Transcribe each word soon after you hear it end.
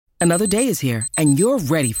Another day is here, and you're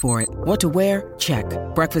ready for it. What to wear? Check.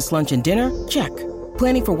 Breakfast, lunch, and dinner? Check.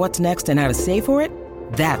 Planning for what's next and how to save for it?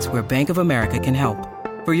 That's where Bank of America can help.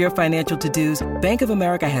 For your financial to-dos, Bank of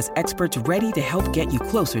America has experts ready to help get you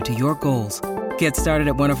closer to your goals. Get started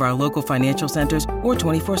at one of our local financial centers or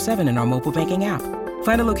 24/7 in our mobile banking app.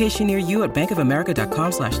 Find a location near you at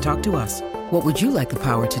bankofamerica.com/talktous. What would you like the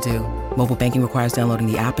power to do? Mobile banking requires downloading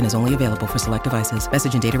the app and is only available for select devices.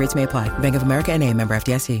 Message and data rates may apply. Bank of America N.A., member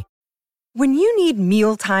FDIC. When you need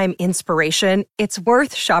mealtime inspiration, it's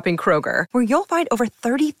worth shopping Kroger, where you'll find over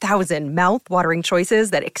 30,000 mouth-watering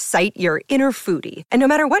choices that excite your inner foodie. And no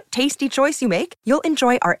matter what tasty choice you make, you'll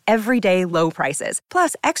enjoy our everyday low prices,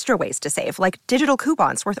 plus extra ways to save, like digital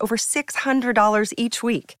coupons worth over $600 each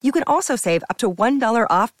week. You can also save up to $1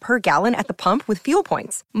 off per gallon at the pump with fuel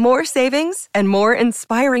points. More savings and more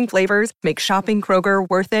inspiring flavors make shopping Kroger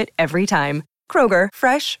worth it every time. Kroger,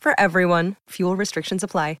 fresh for everyone. Fuel restrictions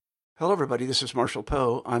apply. Hello, everybody. This is Marshall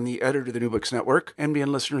Poe. I'm the editor of the New Books Network.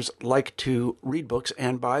 NBN listeners like to read books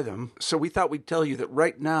and buy them. So we thought we'd tell you that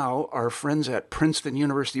right now, our friends at Princeton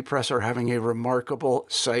University Press are having a remarkable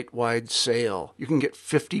site-wide sale. You can get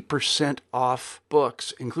 50% off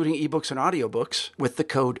books, including ebooks and audiobooks, with the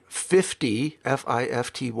code 50,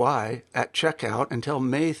 F-I-F-T-Y, at checkout until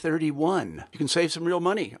May 31. You can save some real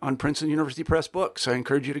money on Princeton University Press books. I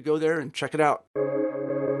encourage you to go there and check it out.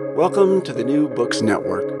 Welcome to the New Books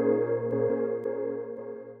Network.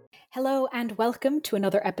 Hello and welcome to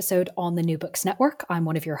another episode on the New Books Network. I'm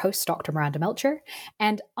one of your hosts, Dr. Miranda Melcher,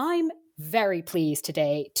 and I'm very pleased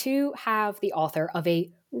today to have the author of a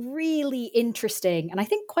really interesting and I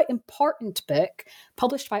think quite important book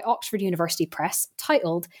published by Oxford University Press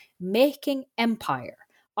titled Making Empire: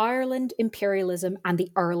 Ireland, Imperialism and the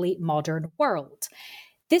Early Modern World.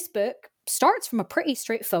 This book starts from a pretty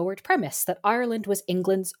straightforward premise that Ireland was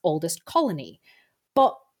England's oldest colony.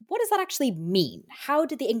 But what does that actually mean? How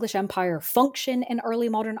did the English Empire function in early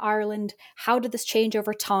modern Ireland? How did this change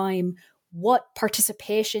over time? What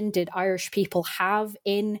participation did Irish people have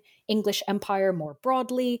in English Empire more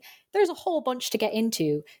broadly? There's a whole bunch to get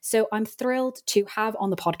into. So I'm thrilled to have on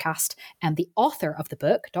the podcast the author of the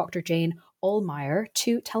book, Dr. Jane Ohlmeyer,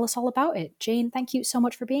 to tell us all about it. Jane, thank you so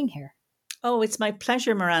much for being here. Oh, it's my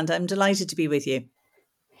pleasure, Miranda. I'm delighted to be with you.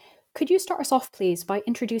 Could you start us off, please, by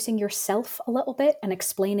introducing yourself a little bit and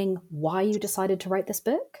explaining why you decided to write this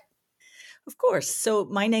book? Of course. So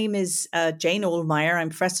my name is Jane Ohlmeyer. I'm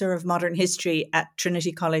Professor of Modern History at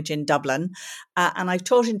Trinity College in Dublin. And I've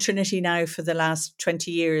taught in Trinity now for the last 20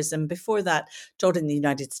 years. And before that, taught in the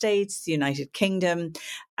United States, the United Kingdom.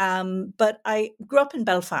 But I grew up in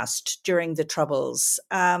Belfast during the Troubles.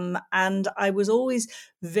 And I was always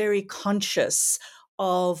very conscious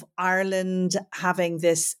of Ireland having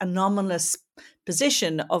this anomalous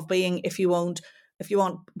position of being, if you want,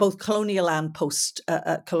 both colonial and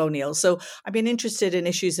post-colonial. So I've been interested in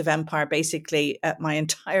issues of empire basically my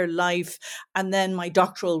entire life. And then my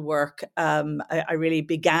doctoral work, I really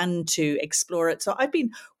began to explore it. So I've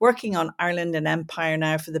been working on Ireland and empire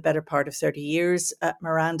now for the better part of 30 years,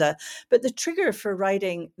 Miranda. But the trigger for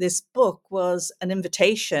writing this book was an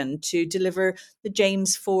invitation to deliver the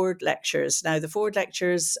James Ford Lectures. Now, the Ford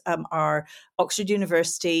Lectures are Oxford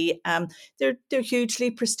University. They're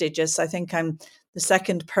hugely prestigious. I think I'm the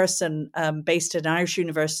second person based at an Irish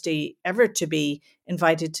university ever to be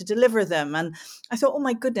invited to deliver them. And I thought, oh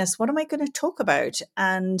my goodness, what am I going to talk about?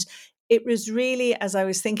 And it was really, as I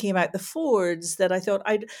was thinking about the Fords, that I thought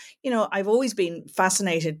I've always been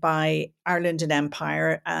fascinated by Ireland and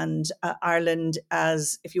empire, and Ireland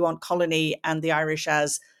as, if you want, colony, and the Irish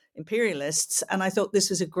as imperialists. And I thought this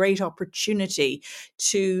was a great opportunity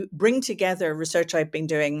to bring together research I've been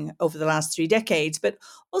doing over the last 3 decades, but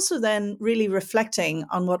also then really reflecting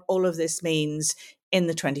on what all of this means in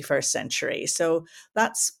the 21st century. So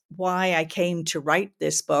that's why I came to write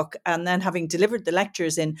this book. And then having delivered the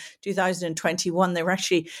lectures in 2021, they were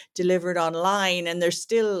actually delivered online and they're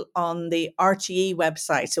still on the RTE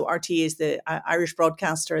website. So RTE is the Irish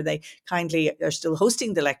broadcaster. They kindly are still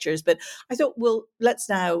hosting the lectures. But I thought, well, let's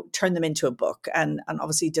now turn them into a book. And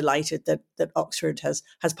obviously delighted that Oxford has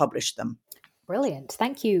published them. Brilliant.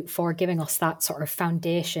 Thank you for giving us that sort of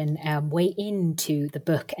foundation way into the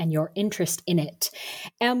book and your interest in it.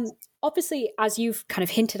 Obviously, as you've kind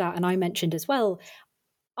of hinted at and I mentioned as well,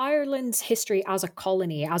 Ireland's history as a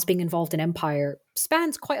colony, as being involved in empire,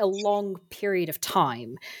 spans quite a long period of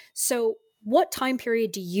time. So what time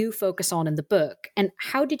period do you focus on in the book and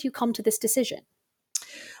how did you come to this decision?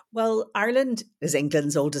 Well, Ireland is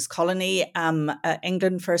England's oldest colony.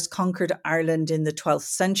 England first conquered Ireland in the 12th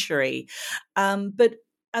century. But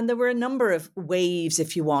And there were a number of waves,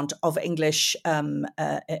 if you want, of English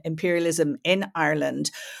imperialism in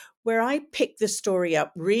Ireland. Where I pick the story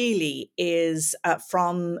up really is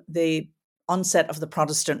from the onset of the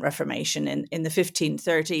Protestant Reformation in the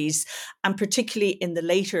 1530s, and particularly in the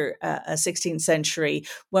later 16th century,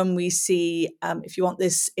 when we see, if you want,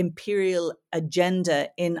 this imperial agenda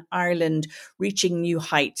in Ireland reaching new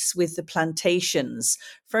heights with the plantations.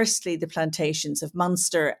 Firstly, the plantations of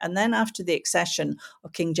Munster, and then after the accession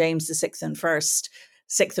of King James VI and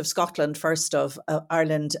sixth of Scotland, first of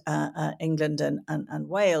Ireland, England, and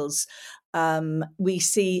Wales. We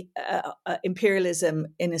see imperialism,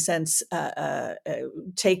 in a sense,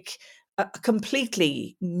 take a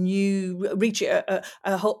completely new, reach a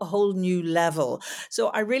whole new level. So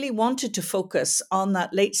I really wanted to focus on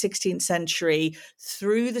that late 16th century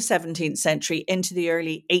through the 17th century into the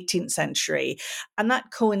early 18th century. And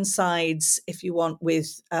that coincides, if you want,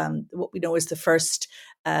 with what we know as the first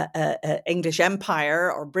English Empire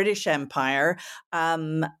or British Empire.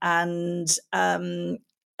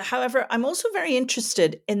 However, I'm also very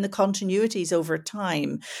interested in the continuities over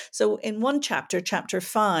time. So in one chapter, chapter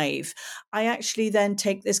 5, I actually then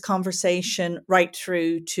take this conversation right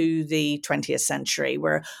through to the 20th century,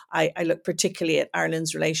 where I look particularly at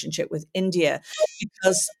Ireland's relationship with India,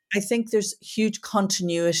 because I think there's huge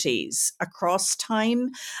continuities across time.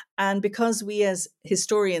 And because we as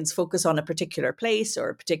historians focus on a particular place or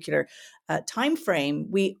a particular time frame,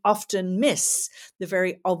 we often miss the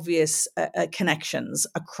very obvious connections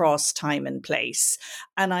across time and place.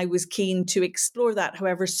 And I was keen to explore that,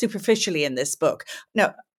 however, superficially in this book.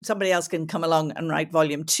 Now, somebody else can come along and write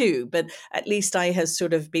volume 2, but at least I have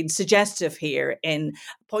sort of been suggestive here in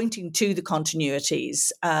pointing to the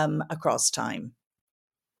continuities across time.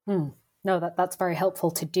 No, that's very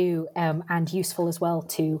helpful to do, and useful as well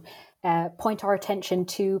to point our attention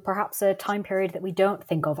to perhaps a time period that we don't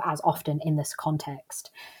think of as often in this context.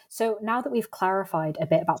 So now that we've clarified a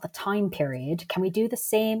bit about the time period, can we do the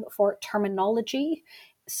same for terminology?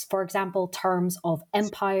 For example, terms of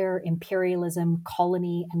empire, imperialism,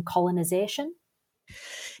 colony, and colonization?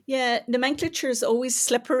 Yeah, nomenclature is always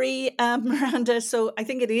slippery, Miranda. So I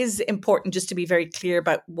think it is important just to be very clear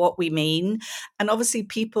about what we mean. And obviously,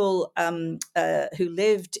 people who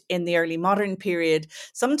lived in the early modern period,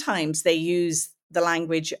 sometimes they use the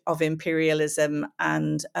language of imperialism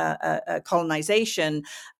and colonization,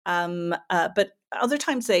 but other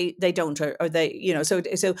times they don't, or they,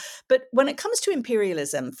 so. But when it comes to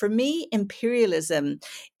imperialism, for me, imperialism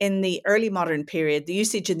in the early modern period, the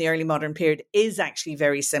usage in the early modern period is actually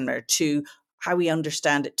very similar to how we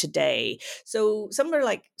understand it today. So someone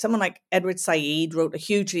like Edward Said wrote a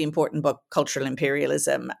hugely important book, Cultural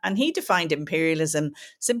Imperialism, and he defined imperialism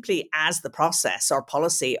simply as the process or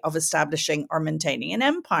policy of establishing or maintaining an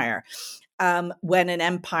empire. When an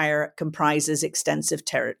empire comprises extensive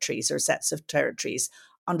territories or sets of territories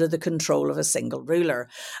under the control of a single ruler.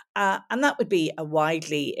 And that would be a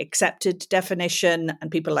widely accepted definition,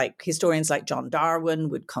 and historians like John Darwin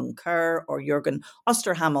would concur, or Jürgen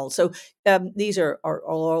Osterhammel. So these are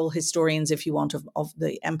all historians, if you want, of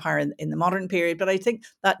the empire in the modern period. But I think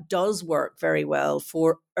that does work very well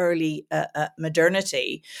for early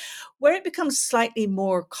modernity. Where it becomes slightly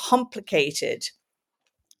more complicated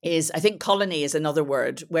is, I think, colony is another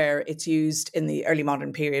word where it's used in the early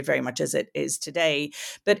modern period very much as it is today.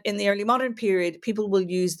 But in the early modern period, people will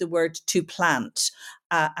use the word to plant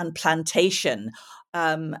and plantation.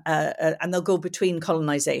 And they'll go between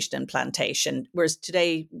colonization and plantation, whereas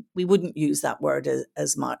today we wouldn't use that word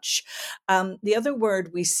as much. The other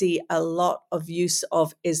word we see a lot of use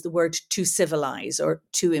of is the word to civilize or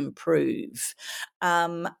to improve.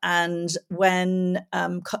 And when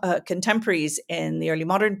contemporaries in the early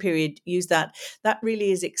modern period use that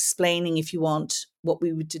really is explaining, if you want, what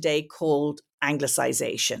we would today call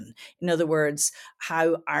Anglicization. In other words,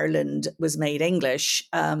 how Ireland was made English.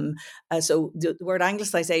 So the word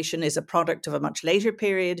Anglicization is a product of a much later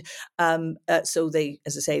period. So they,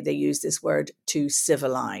 as I say, they use this word to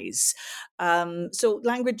civilize. So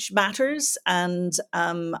language matters, and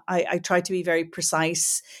I try to be very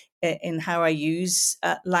precise in how I use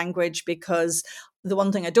language, because the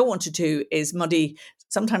one thing I don't want to do is muddy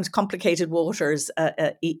sometimes complicated waters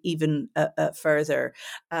even further.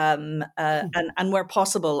 And where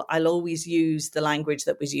possible, I'll always use the language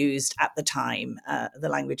that was used at the time, the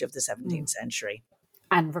language of the 17th century.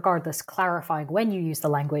 And regardless, clarifying when you use the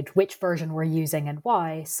language, which version we're using and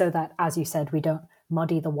why, so that, as you said, we don't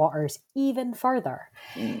muddy the waters even further.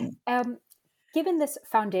 Given this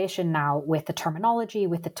foundation now with the terminology,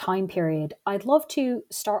 with the time period, I'd love to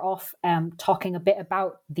start off talking a bit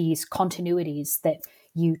about these continuities that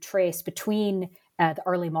you trace between the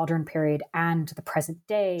early modern period and the present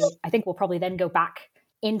day. I think we'll probably then go back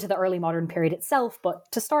into the early modern period itself.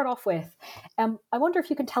 But to start off with, I wonder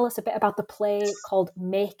if you can tell us a bit about the play called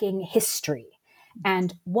Making History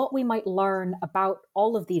and what we might learn about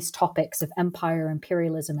all of these topics of empire,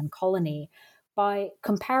 imperialism, and colony by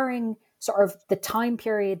comparing sort of the time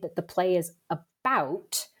period that the play is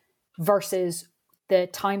about versus the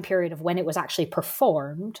time period of when it was actually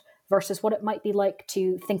performed versus what it might be like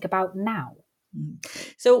to think about now.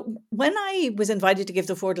 So when I was invited to give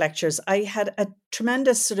the Ford lectures, I had a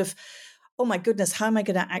tremendous sort of, oh my goodness, how am I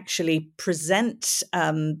going to actually present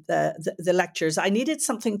the lectures? I needed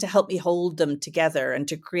something to help me hold them together and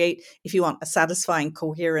to create, if you want, a satisfying,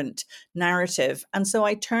 coherent narrative. And so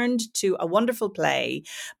I turned to a wonderful play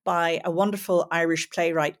by a wonderful Irish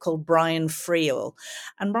playwright called Brian Friel.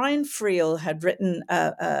 And Brian Friel had written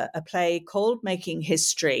a play called Making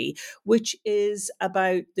History, which is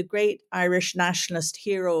about the great Irish nationalist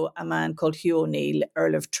hero, a man called Hugh O'Neill,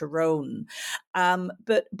 Earl of Tyrone.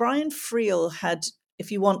 But Brian Friel had, if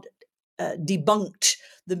you want, debunked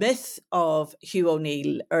the myth of Hugh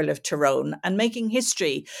O'Neill, Earl of Tyrone, and Making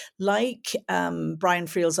History, like Brian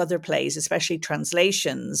Friel's other plays, especially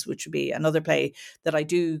translations, which would be another play that I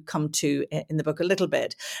do come to in the book a little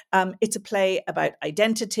bit. It's a play about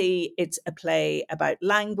identity. It's a play about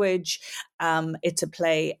language. It's a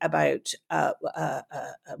play about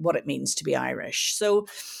what it means to be Irish. So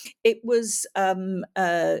it was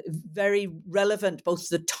very relevant, both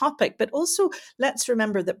the topic, but also let's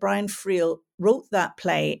remember that Brian Friel wrote that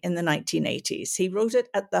play in the 1980s. He wrote it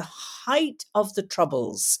at the height of the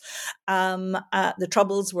Troubles. The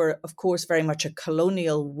Troubles were, of course, very much a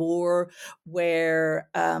colonial war where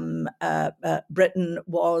Britain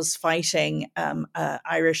was fighting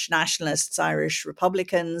Irish nationalists, Irish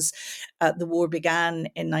Republicans. The war began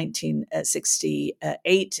in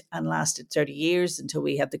 1968 and lasted 30 years until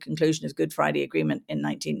we had the conclusion of the Good Friday Agreement in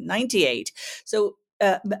 1998. So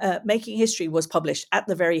Making History was published at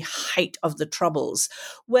the very height of the Troubles,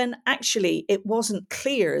 when actually it wasn't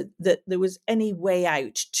clear that there was any way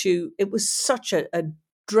out to, it was such a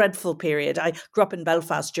dreadful period. I grew up in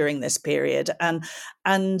Belfast during this period, and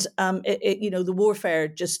the warfare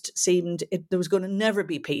just seemed there was going to never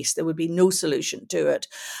be peace. There would be no solution to it.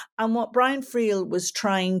 And what Brian Friel was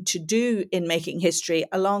trying to do in Making History,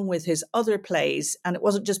 along with his other plays, and it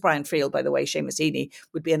wasn't just Brian Friel, by the way, Seamus Heaney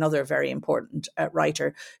would be another very important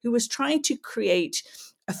writer, who was trying to create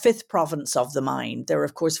a fifth province of the mind. There are,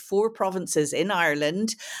 of course, 4 provinces in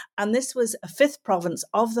Ireland, and this was a fifth province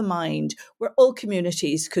of the mind where all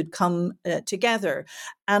communities could come together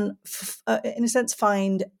and, in a sense,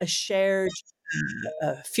 find a shared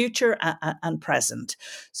future and present.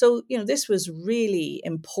 So, this was really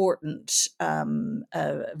important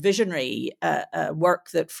visionary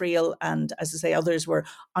work that Friel and, as I say, others were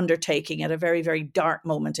undertaking at a very, very dark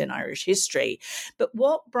moment in Irish history. But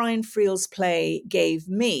what Brian Friel's play gave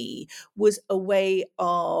me was a way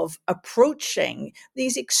of approaching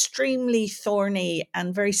these extremely thorny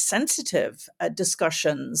and very sensitive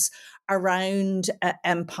discussions around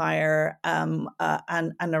empire and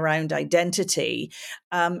around identity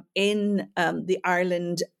in the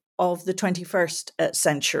Ireland of the 21st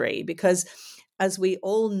century. Because as we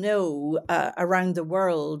all know, around the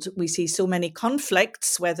world, we see so many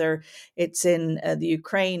conflicts, whether it's in the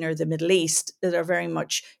Ukraine or the Middle East, that are very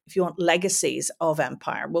much, if you want, legacies of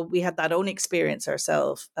empire. Well, we had that own experience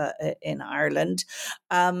ourselves in Ireland.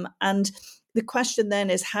 And the question then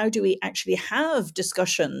is, how do we actually have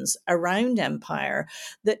discussions around empire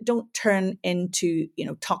that don't turn into,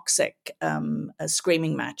 toxic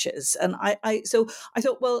screaming matches? And so I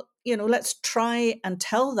thought, well, let's try and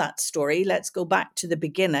tell that story. Let's go back to the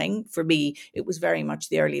beginning. For me, it was very much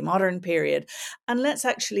the early modern period. And let's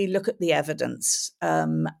actually look at the evidence.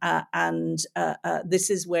 This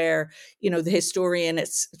is where, the historian,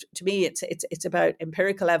 to me, it's about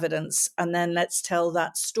empirical evidence. And then let's tell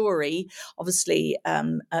that story, obviously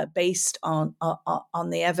based on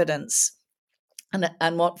the evidence.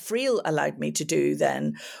 And what Friel allowed me to do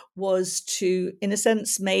then was to, in a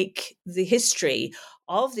sense, make the history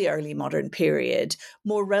of the early modern period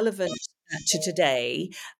more relevant to today,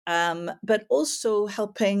 but also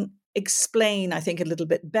helping explain, I think, a little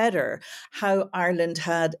bit better how Ireland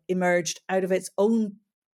had emerged out of its own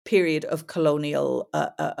period of colonial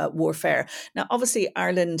warfare. Now, obviously,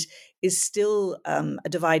 Ireland is still a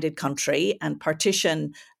divided country, and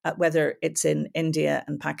partition, whether it's in India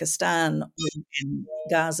and Pakistan, or in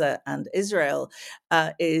Gaza and Israel,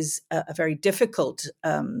 is a very difficult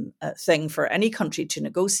thing for any country to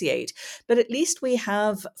negotiate. But at least we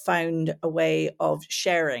have found a way of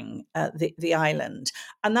sharing the island.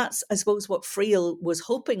 And that's, I suppose, what Friel was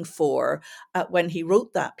hoping for when he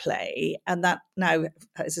wrote that play. And that now,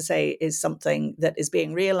 as I say, is something that is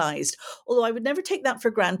being realized. Although I would never take that for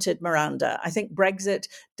granted, Miranda. I think Brexit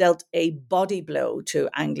dealt a body blow to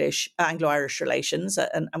Anglo-Irish relations,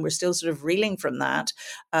 and we're still sort of reeling from that,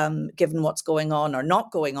 given what's going on or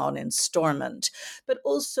not going on in Stormont. But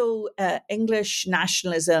also English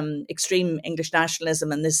nationalism, extreme English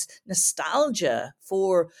nationalism, and this nostalgia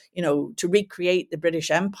for, to recreate the British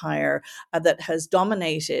Empire that has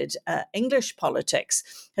dominated English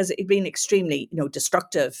politics has been extremely,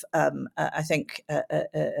 destructive, I think,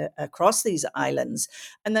 across these islands.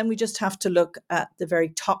 And then we just have to look at the very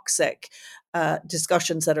toxic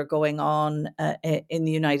discussions that are going on in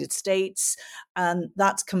the United States. And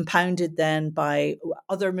that's compounded then by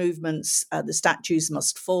other movements. The statues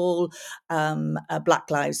must fall, Black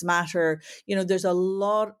Lives Matter. There's a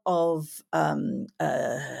lot of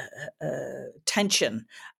tension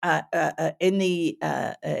in the,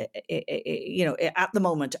 at the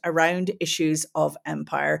moment around issues of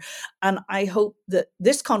empire. And I hope that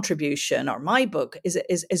this contribution, or my book,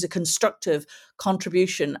 is a constructive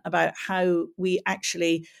contribution about how we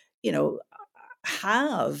actually,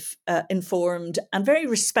 have informed and very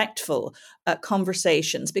respectful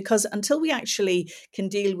conversations, because until we actually can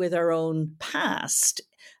deal with our own past,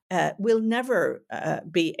 we'll never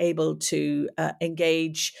be able to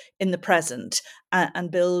engage in the present and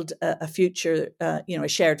build a future, a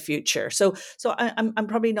shared future. So I'm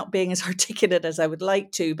probably not being as articulate as I would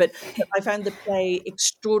like to, but I found the play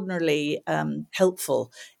extraordinarily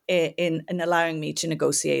helpful in allowing me to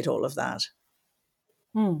negotiate all of that.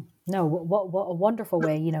 No, what a wonderful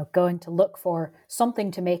way, going to look for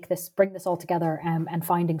something to bring this all together, and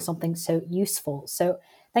finding something so useful. So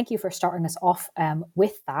thank you for starting us off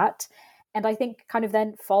with that. And I think kind of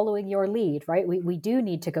then following your lead, right? We do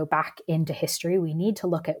need to go back into history. We need to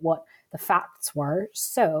look at what the facts were.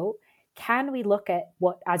 So can we look at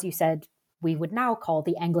what, as you said, we would now call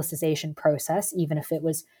the Anglicization process, even if it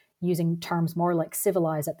was using terms more like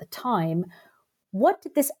civilized at the time? What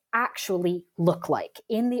did this actually look like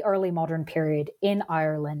in the early modern period in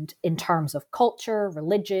Ireland in terms of culture,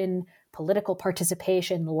 religion, political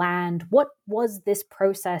participation, land? What was this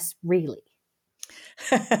process really?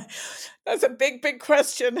 That's a big, big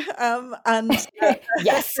question.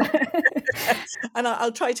 Yes. And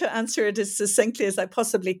I'll try to answer it as succinctly as I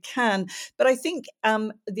possibly can. But I think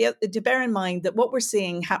to bear in mind that what we're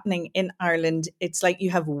seeing happening in Ireland, it's like you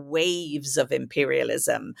have waves of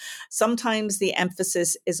imperialism. Sometimes the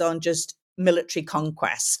emphasis is on just military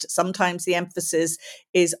conquest. Sometimes the emphasis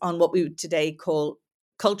is on what we would today call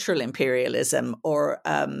cultural imperialism or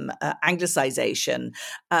Anglicization.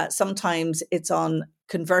 Sometimes it's on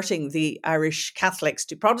converting the Irish Catholics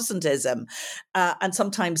to Protestantism. And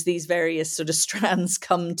sometimes these various sort of strands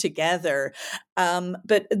come together.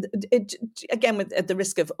 But again, at the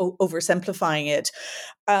risk of oversimplifying it,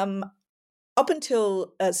 up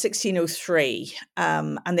until 1603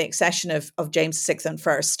 and the accession of James VI and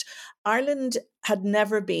First, Ireland had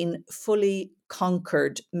never been fully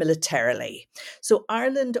conquered militarily. So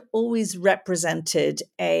Ireland always represented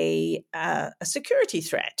a security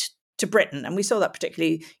threat to Britain. And we saw that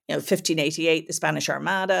particularly, 1588, the Spanish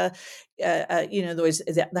Armada, there was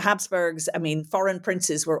the Habsburgs. I mean, foreign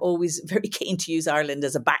princes were always very keen to use Ireland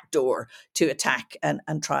as a backdoor to attack and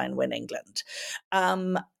try and win England.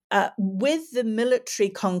 With the military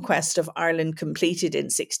conquest of Ireland completed in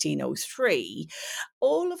 1603,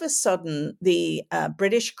 all of a sudden the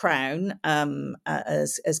British Crown,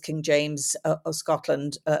 as King James of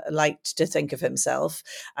Scotland liked to think of himself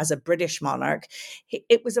as a British monarch,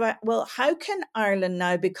 it was about, well, how can Ireland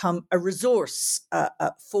now become a resource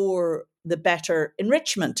for the better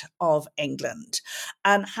enrichment of England?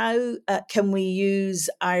 And how can we use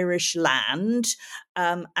Irish land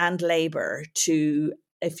and labour to,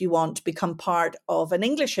 if you want, become part of an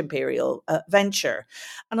English imperial venture?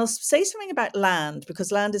 And I'll say something about land,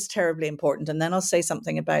 because land is terribly important. And then I'll say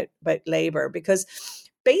something about labour, because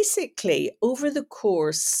basically over the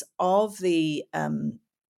course of the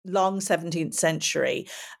long 17th century,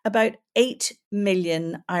 about 8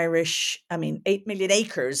 million acres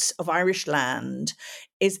of Irish land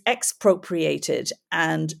is expropriated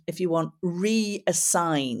and, if you want,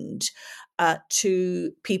 reassigned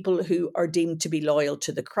to people who are deemed to be loyal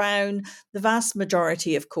to the crown. The vast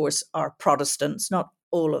majority, of course, are Protestants, not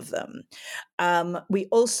all of them. We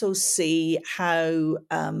also see how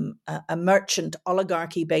a merchant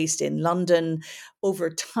oligarchy based in London over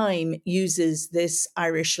time uses this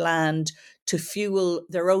Irish land to fuel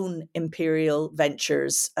their own imperial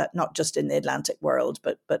ventures, not just in the Atlantic world,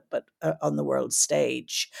 but on the world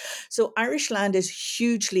stage. So Irish land is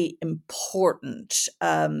hugely important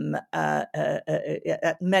at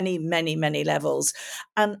many, many, many levels,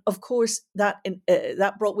 and of course that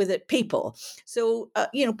brought with it people. So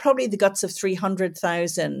probably the guts of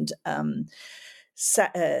 300,000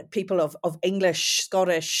 people of English,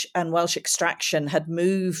 Scottish, and Welsh extraction had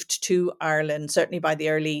moved to Ireland. Certainly by the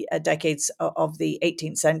early decades of the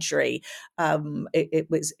 18th century, it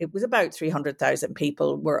was about 300,000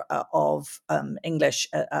 people were of English,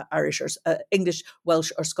 Irish, or English,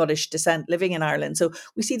 Welsh, or Scottish descent living in Ireland. So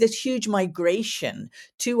we see this huge migration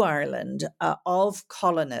to Ireland of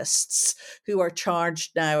colonists who are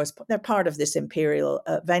charged now as they're part of this imperial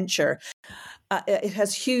venture. It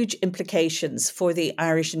has huge implications for the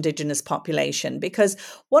Irish indigenous population, because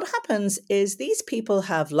what happens is these people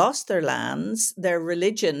have lost their lands, their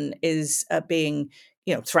religion is being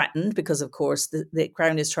threatened because, of course, the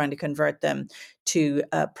Crown is trying to convert them to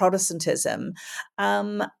Protestantism.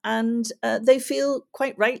 And they feel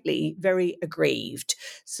quite rightly very aggrieved.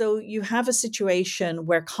 So you have a situation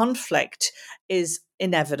where conflict is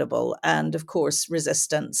inevitable. And of course,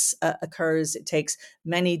 resistance occurs. It takes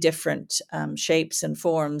many different shapes and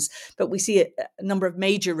forms. But we see a number of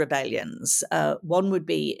major rebellions. One would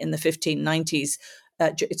be in the 1590s.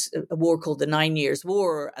 It's a war called the 9 Years'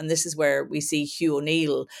 War, and this is where we see Hugh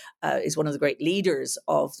O'Neill is one of the great leaders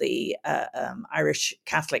of the Irish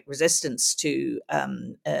Catholic resistance to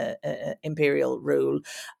imperial rule.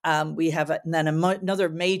 We have another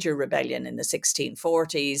major rebellion in the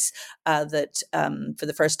 1640s that for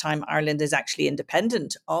the first time Ireland is actually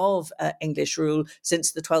independent of English rule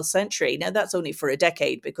since the 12th century. Now that's only for a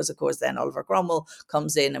decade because, of course, then Oliver Cromwell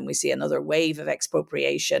comes in and we see another wave of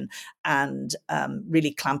expropriation and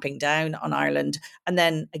really clamping down on Ireland. And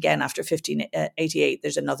then again, after 1588,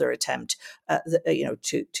 there's another attempt,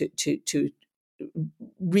 to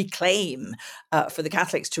reclaim, for the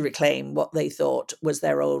Catholics to reclaim what they thought was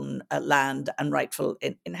their own land and rightful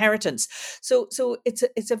inheritance. So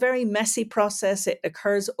it's a very messy process. It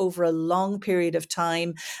occurs over a long period of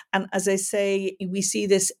time. And as I say, we see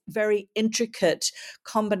this very intricate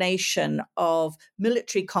combination of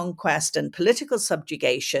military conquest and political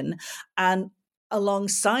subjugation. And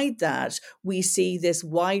alongside that, we see this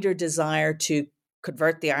wider desire to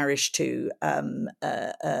convert the Irish to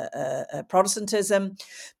Protestantism,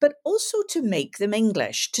 but also to make them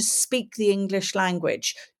English, to speak the English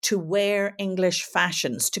language, to wear English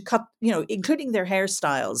fashions, to cut, including their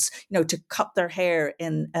hairstyles, to cut their hair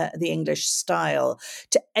in the English style,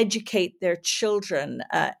 to educate their children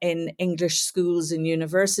in English schools and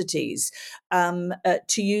universities,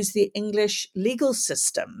 to use the English legal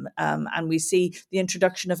system. And we see the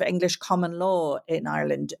introduction of English common law in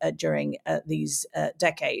Ireland during these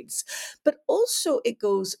decades. But also it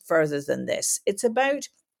goes further than this. It's about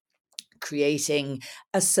creating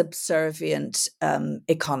a subservient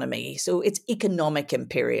economy. So it's economic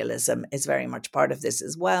imperialism is very much part of this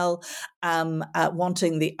as well,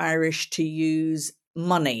 wanting the Irish to use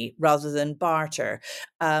money rather than barter.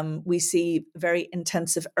 We see very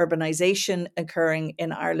intensive urbanization occurring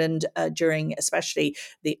in Ireland during especially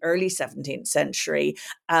the early 17th century,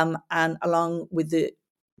 and along with the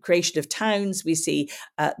creation of towns, we see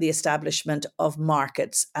the establishment of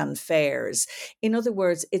markets and fairs. In other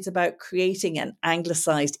words, it's about creating an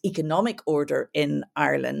anglicised economic order in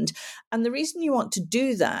Ireland. And the reason you want to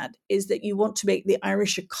do that is that you want to make the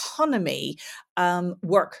Irish economy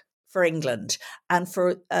work for England. And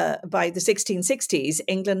by the 1660s,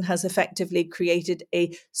 England has effectively created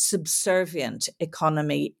a subservient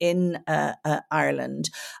economy in Ireland.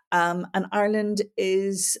 And Ireland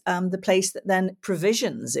is the place that then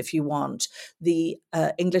provisions, if you want, the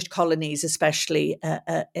English colonies, especially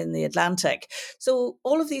in the Atlantic. So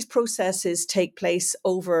all of these processes take place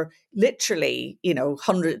over literally,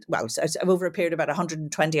 over a period of about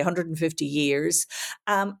 120, 150 years.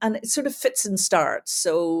 And it sort of fits and starts.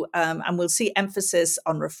 So, and we'll see emphasis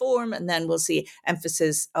on reform, and then we'll see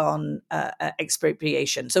emphasis on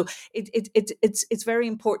expropriation. So it's very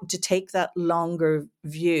important to take that longer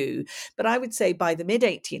view. too. But I would say by the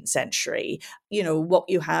mid-18th century, what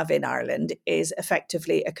you have in Ireland is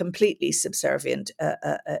effectively a completely subservient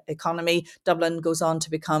economy. Dublin goes on to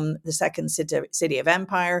become the second city of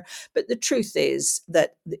empire. But the truth is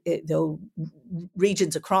that the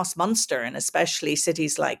regions across Munster, and especially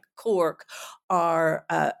cities like Cork, are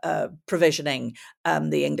provisioning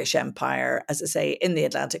the English Empire, as I say, in the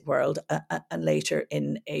Atlantic world and later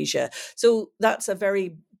in Asia. So that's a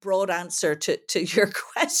very broad answer to your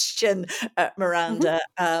question, Miranda.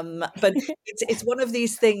 But it's one of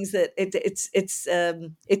these things that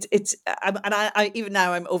I even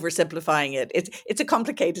now I'm oversimplifying it. It's a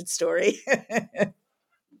complicated story.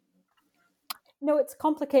 No, it's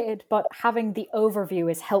complicated, but having the overview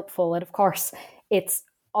is helpful. And of course, it's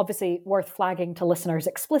obviously worth flagging to listeners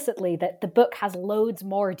explicitly that the book has loads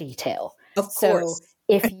more detail. Of course.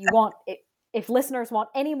 So if listeners want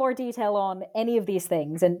any more detail on any of these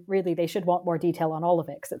things, and really they should want more detail on all of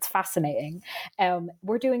it because it's fascinating,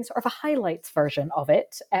 we're doing sort of a highlights version of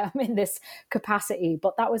it in this capacity.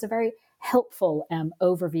 But that was a very helpful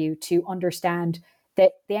overview to understand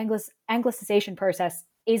that the Anglicization process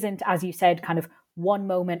isn't, as you said, kind of one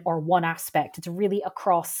moment or one aspect. It's really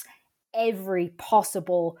across every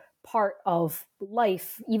possible part of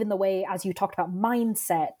life, even the way, as you talked about,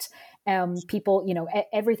 mindset, people,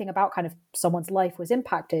 everything about kind of someone's life was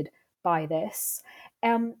impacted by this.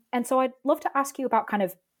 And so I'd love to ask you about kind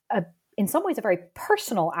of, in some ways, a very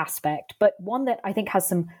personal aspect, but one that I think has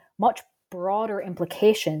some much broader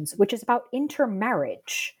implications, which is about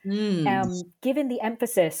intermarriage. Given the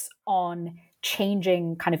emphasis on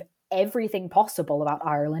changing kind of everything possible about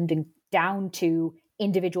Ireland and down to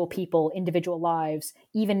individual people, individual lives,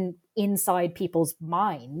 even inside people's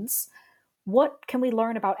minds, what can we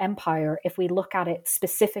learn about empire if we look at it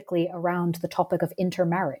specifically around the topic of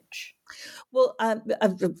intermarriage? Well,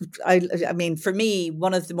 I mean, for me,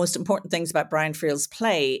 one of the most important things about Brian Friel's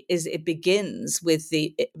play is it begins with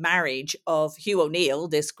the marriage of Hugh O'Neill,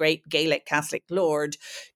 this great Gaelic Catholic lord,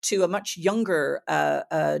 to a much younger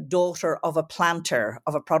daughter of a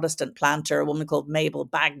Protestant planter, a woman called Mabel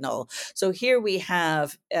Bagnall. So here we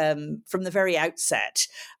have, from the very outset,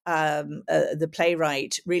 the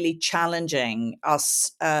playwright really challenging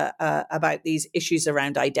us about these issues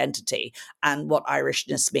around identity and what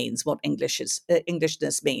Irishness means, what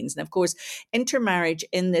Englishness means. And of course, intermarriage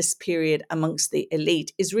in this period amongst the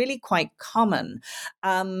elite is really quite common.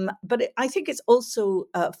 But I think it's also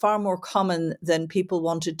far more common than people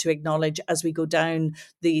wanted to acknowledge as we go down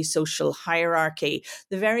the social hierarchy.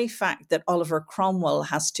 The very fact that Oliver Cromwell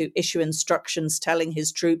has to issue instructions telling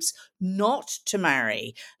his troops not to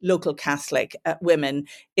marry local Catholic women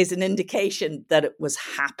is an indication that it was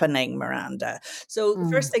happening, Miranda. So the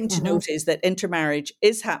first thing to note is that intermarriage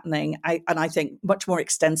is happening, and I think much more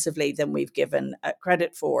extensively than we've given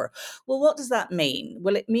credit for. Well, what does that mean?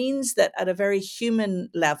 Well, it means that at a very human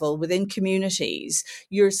level within communities,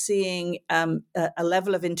 you're seeing a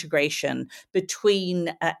level of integration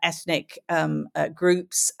between ethnic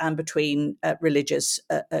groups and between religious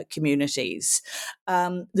communities.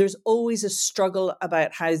 There's always a struggle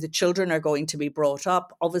about how the children are going to be brought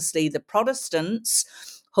up. Obviously, the Protestants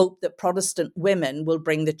hope that Protestant women will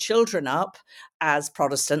bring the children up as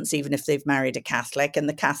Protestants, even if they've married a Catholic, and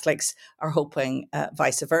the Catholics are hoping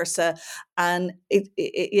vice versa. And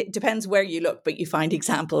it depends where you look, but you find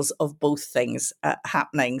examples of both things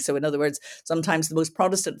happening. So in other words, sometimes the most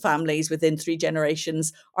Protestant families within 3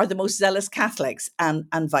 generations are the most zealous Catholics, and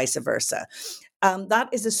vice versa. That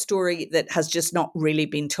is a story that has just not really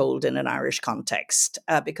been told in an Irish context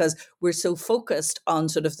because we're so focused on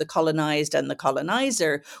sort of the colonized and the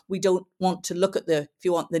colonizer. We don't want to look at the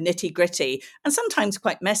nitty gritty and sometimes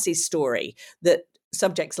quite messy story that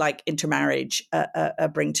subjects like intermarriage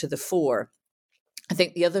bring to the fore. I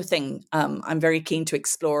think the other thing I'm very keen to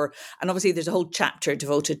explore, and obviously there's a whole chapter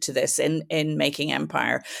devoted to this in Making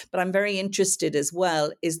Empire, but I'm very interested as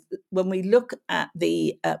well, is when we look at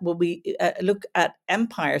look at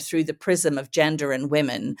empire through the prism of gender and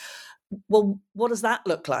women. Well, what does that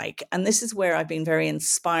look like? And this is where I've been very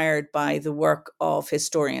inspired by the work of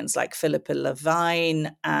historians like Philippa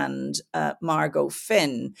Levine and Margot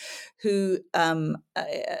Finn, who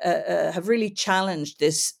have really challenged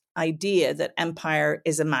this idea that empire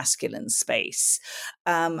is a masculine space.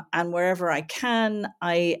 And wherever I can,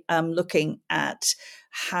 I am looking at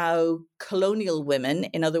how colonial women,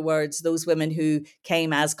 in other words, those women who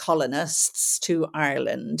came as colonists to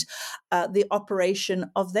Ireland, the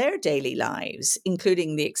operation of their daily lives,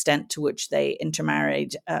 including the extent to which they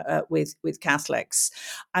intermarried with Catholics.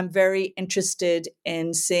 I'm very interested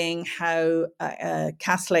in seeing how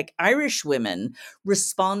Catholic Irish women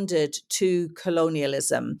responded to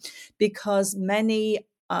colonialism, because many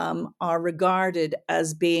are regarded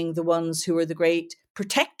as being the ones who are the great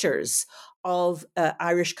protectors of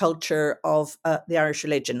Irish culture, of the Irish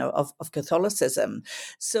religion, of Catholicism.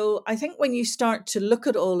 So I think when you start to look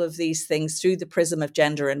at all of these things through the prism of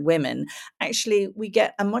gender and women, actually we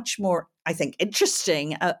get a much more, I think,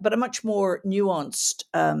 interesting, but a much more nuanced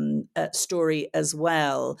story as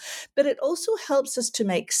well. But it also helps us to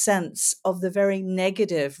make sense of the very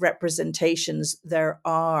negative representations there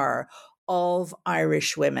are of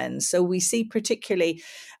Irish women. So we see particularly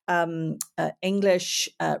English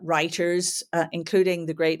writers, including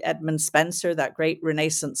the great Edmund Spenser, that great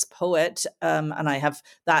Renaissance poet. And I have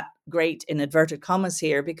that great in inverted commas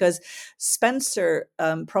here, because Spenser,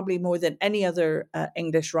 probably more than any other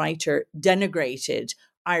English writer, denigrated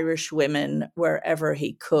Irish women wherever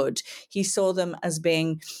he could. He saw them as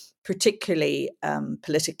being particularly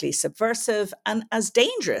politically subversive and as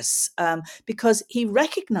dangerous, because he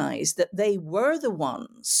recognized that they were the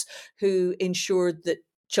ones who ensured that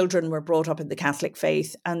children were brought up in the Catholic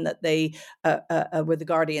faith, and that they were the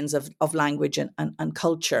guardians of language and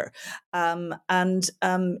culture.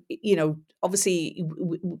 Obviously,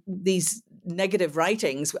 these negative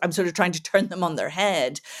writings, I'm sort of trying to turn them on their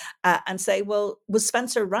head and say, well, was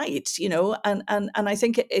Spenser right? And I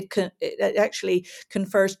think it actually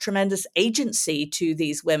confers tremendous agency to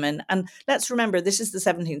these women. And let's remember, this is the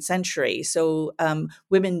 17th century, so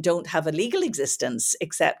women don't have a legal existence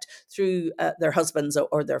except through their husbands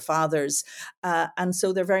or their fathers, and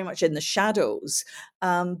so they're very much in the shadows.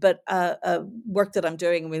 But work that I'm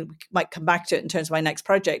doing, we might come back to it in terms of my next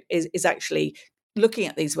project, is actually looking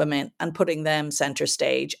at these women and putting them center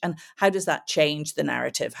stage. And how does that change the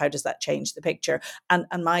narrative? How does that change the picture? And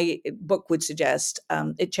my book would suggest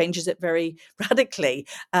it changes it very radically.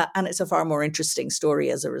 And it's a far more interesting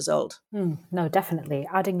story as a result. No, definitely.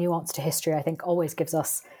 Adding nuance to history, I think, always gives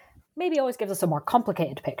us a more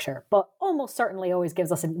complicated picture, but almost certainly always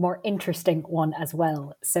gives us a more interesting one as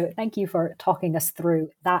well. So thank you for talking us through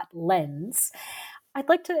that lens. I'd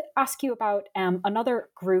like to ask you about another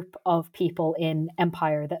group of people in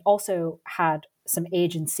empire that also had some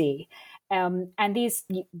agency. And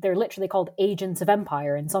they're literally called agents of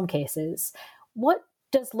empire in some cases. What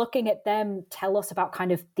does looking at them tell us about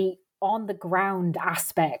kind of the on the ground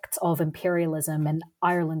aspects of imperialism and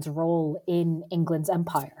Ireland's role in England's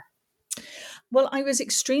empire? Well, I was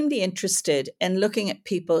extremely interested in looking at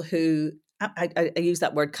people who, I use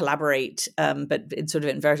that word collaborate, but in sort of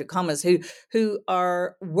inverted commas, who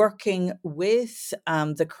are working with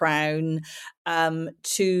the Crown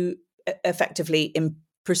to effectively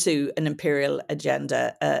pursue an imperial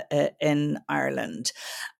agenda in Ireland.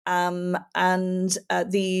 And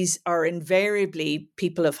these are invariably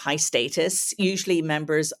people of high status, usually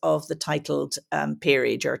members of the titled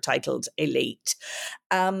peerage or titled elite.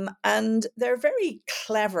 And they're very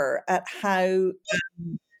clever at how...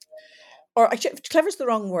 or actually, clever is the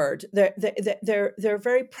wrong word. They're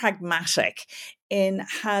very pragmatic in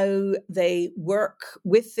how they work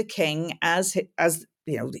with the king as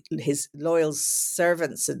his loyal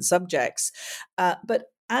servants and subjects, but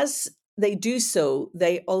as they do so,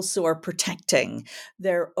 they also are protecting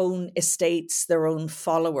their own estates, their own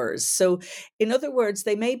followers. So, in other words,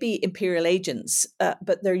 they may be imperial agents,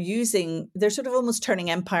 but they're sort of almost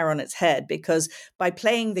turning empire on its head, because by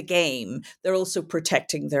playing the game, they're also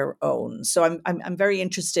protecting their own. So I'm very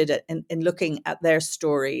interested in looking at their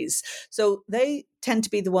stories. So they tend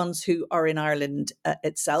to be the ones who are in Ireland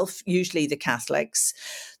itself, usually the Catholics.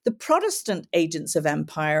 The Protestant agents of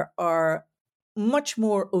empire are much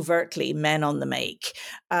more overtly men on the make,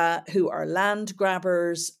 who are land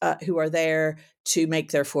grabbers, who are there to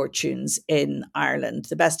make their fortunes in Ireland.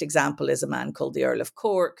 The best example is a man called the Earl of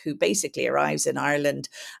Cork, who basically arrives in Ireland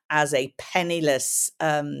as a penniless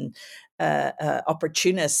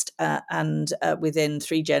opportunist, and within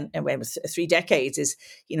 3 decades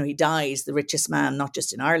he dies the richest man, not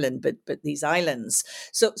just in Ireland but these islands.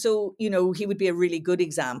 So he would be a really good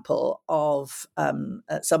example of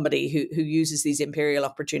somebody who uses these imperial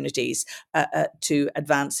opportunities to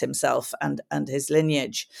advance himself and his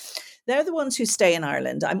lineage. They're the ones who stay in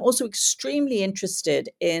Ireland. I'm also extremely interested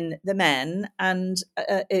in the men, and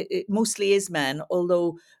it mostly is men,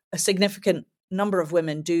 although a significant number of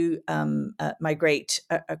women do migrate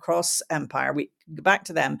across empire. We go back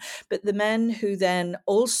to them, but the men who then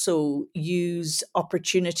also use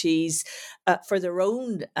opportunities for their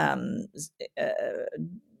own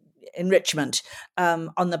enrichment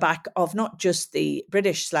on the back of not just the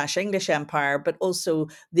British/English Empire, but also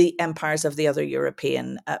the empires of the other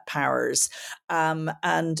European powers.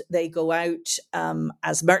 And they go out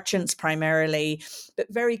as merchants primarily, but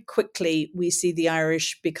very quickly we see the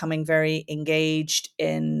Irish becoming very engaged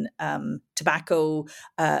in tobacco,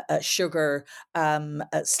 sugar,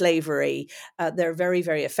 slavery. They're very,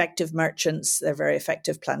 very effective merchants. They're very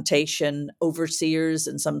effective plantation overseers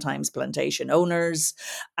and sometimes plantation owners.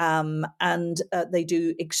 And they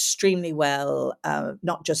do extremely well,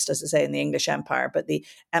 not just, as I say, in the English Empire, but the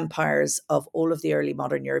empires of all of the early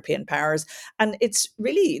modern European powers. And it's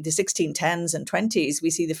really the 1610s and 20s, we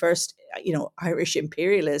see the first, Irish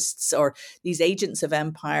imperialists or these agents of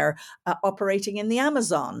empire operating in the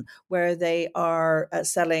Amazon, where they are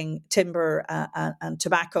selling timber and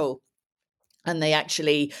tobacco. And they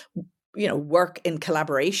actually work in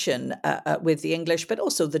collaboration with the English, but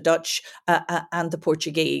also the Dutch and the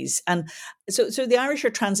Portuguese. And so the Irish are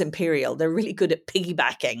trans-imperial. They're really good at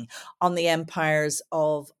piggybacking on the empires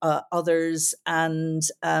of others. And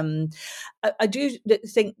I do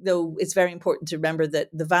think, though, it's very important to remember that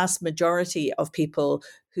the vast majority of people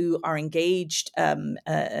who are engaged in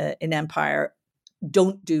empire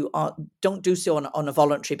don't do so on a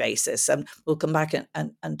voluntary basis, and we'll come back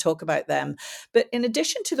and talk about them. But in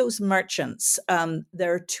addition to those merchants,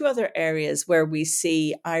 there are two other areas where we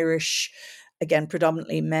see Irish, again,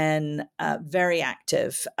 predominantly men, very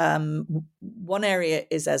active. One area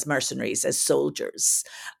is as mercenaries, as soldiers.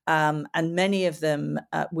 And many of them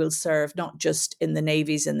will serve not just in the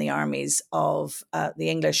navies and the armies of the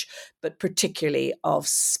English, but particularly of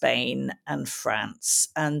Spain and France.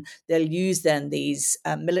 And they'll use then these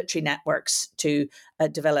military networks to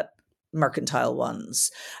develop mercantile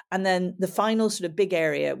ones. And then the final sort of big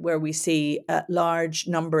area where we see large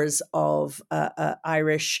numbers of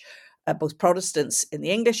Irish, both Protestants in the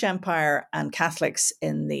English Empire and Catholics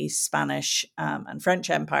in the Spanish and French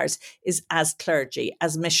empires, is as clergy,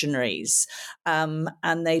 as missionaries. And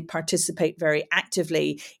they participate very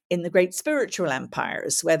actively in the great spiritual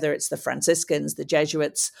empires, whether it's the Franciscans, the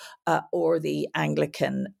Jesuits, or the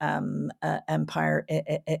Anglican empire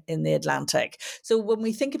in the Atlantic. So when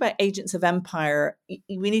we think about agents of empire,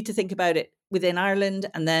 we need to think about it within Ireland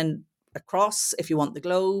and then across, if you want, the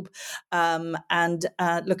globe, and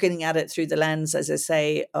looking at it through the lens, as I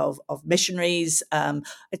say, of missionaries.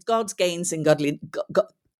 It's God's gains and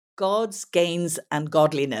God's gains and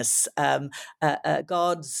godliness.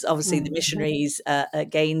 God's, obviously, the missionaries,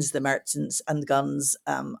 gains, the merchants, and the guns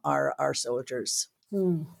are our soldiers.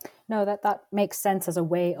 No, that makes sense as a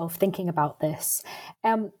way of thinking about this.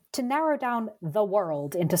 To narrow down the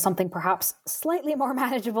world into something perhaps slightly more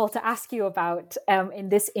manageable to ask you about in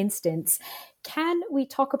this instance, can we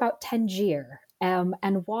talk about Tangier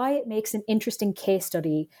and why it makes an interesting case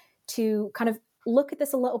study to kind of look at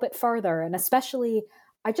this a little bit further? And especially,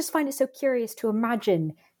 I just find it so curious to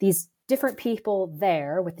imagine these different people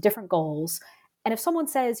there with different goals. And if someone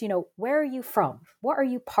says, where are you from? What are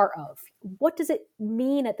you part of? What does it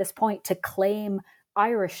mean at this point to claim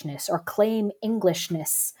Irishness or claim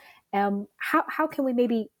Englishness? How can we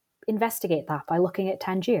maybe investigate that by looking at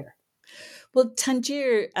Tangier? Well,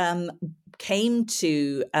 Tangier came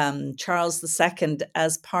to Charles II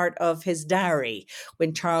as part of his dowry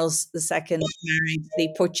when Charles II married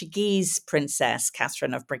the Portuguese princess,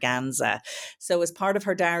 Catherine of Braganza. So as part of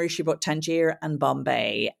her dowry, she brought Tangier and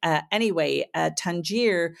Bombay. Anyway,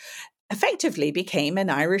 Tangier effectively became an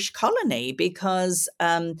Irish colony because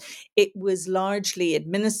it was largely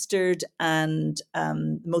administered, and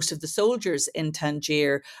most of the soldiers in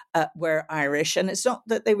Tangier were Irish. And it's not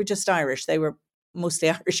that they were just Irish, they were mostly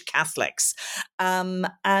Irish Catholics. And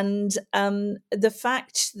the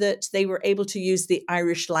fact that they were able to use the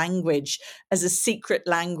Irish language as a secret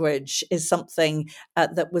language is something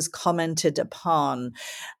that was commented upon.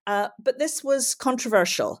 But this was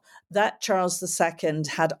controversial, that Charles II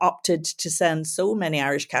had opted to send so many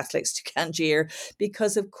Irish Catholics to Tangier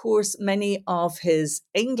because, of course, many of his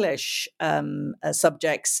English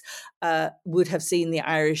subjects would have seen the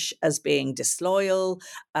Irish as being disloyal,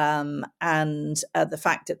 and the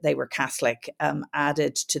fact that they were Catholic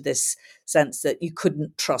added to this sense that you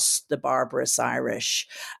couldn't trust the barbarous Irish.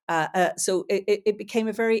 So it became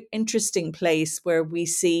a very interesting place where we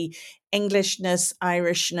see Englishness,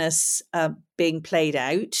 Irishness being played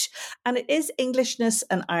out. And it is Englishness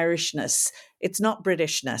and Irishness. It's not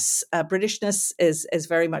Britishness. Britishness is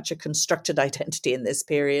very much a constructed identity in this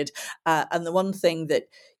period. And the one thing that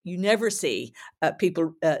you never see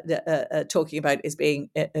people talking about is being,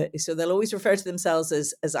 so they'll always refer to themselves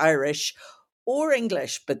as Irish or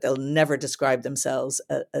English, but they'll never describe themselves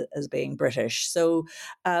as being British. So,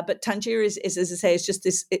 but Tangier is, as I say, is just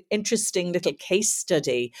this interesting little case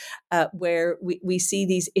study where we see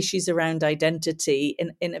these issues around identity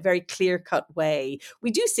in a very clear-cut way.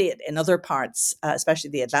 We do see it in other parts,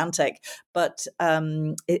 especially the Atlantic, but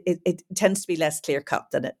it tends to be less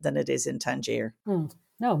clear-cut than it is in Tangier.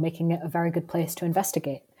 No, making it a very good place to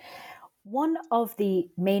investigate. One of the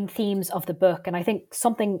main themes of the book, and I think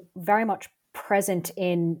something very much present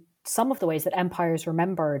in some of the ways that empires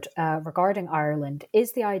remembered regarding Ireland,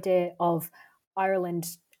 is the idea of Ireland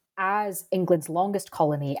as England's longest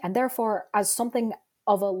colony, and therefore as something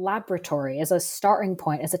of a laboratory, as a starting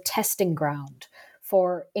point, as a testing ground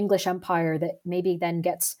for English empire that maybe then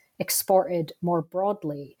gets exported more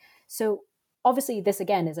broadly. So obviously, this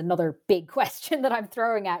again is another big question that I'm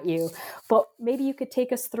throwing at you, but maybe you could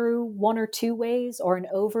take us through one or two ways or an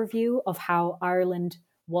overview of how Ireland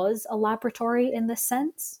was a laboratory in this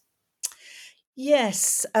sense?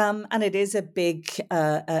 Yes, and it is a big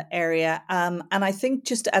area. And I think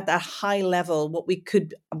just at that high level,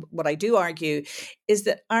 what I do argue is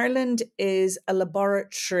that Ireland is a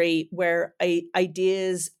laboratory where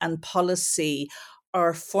ideas and policy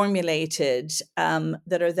are formulated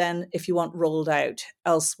that are then, if you want, rolled out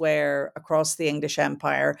elsewhere across the English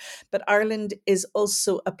Empire. But Ireland is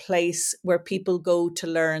also a place where people go to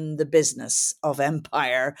learn the business of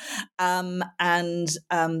empire. And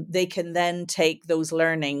they can then take those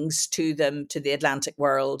learnings to the Atlantic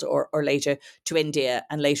world or later to India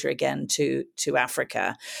and later again to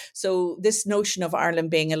Africa. So this notion of Ireland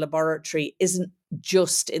being a laboratory isn't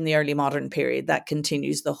just in the early modern period. That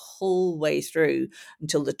continues the whole way through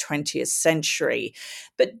until the 20th century.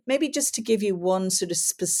 But maybe just to give you one sort of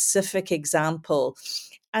specific example,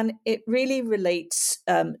 and it really relates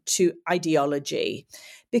to ideology,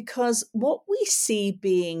 because what we see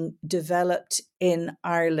being developed in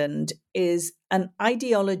Ireland is an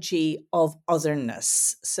ideology of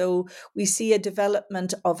otherness. So we see a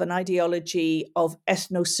development of an ideology of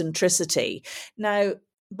ethnocentricity. Now,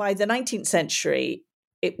 by the 19th century,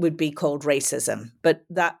 it would be called racism, but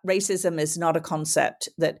that racism is not a concept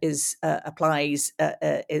that applies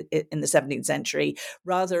in the 17th century.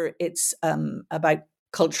 Rather, it's about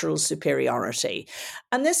cultural superiority.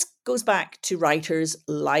 And this goes back to writers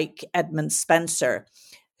like Edmund Spenser,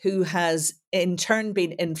 who has in turn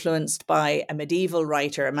been influenced by a medieval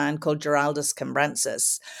writer, a man called Giraldus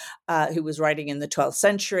Cambrensis, who was writing in the 12th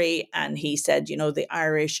century. And he said, the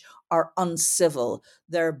Irish are uncivil,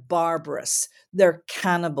 they're barbarous, they're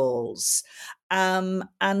cannibals. And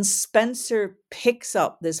Spenser picks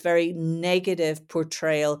up this very negative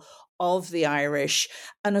portrayal of the Irish.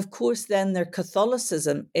 And of course, then their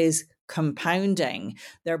Catholicism is compounding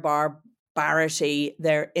their barbarity,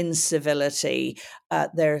 their incivility,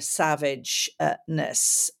 their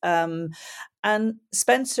savageness. And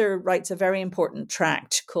Spenser writes a very important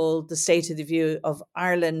tract called The State of the View of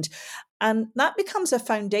Ireland. And that becomes a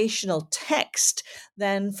foundational text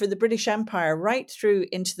then for the British Empire right through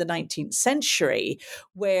into the 19th century,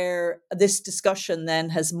 where this discussion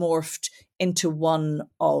then has morphed into one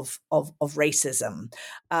of racism.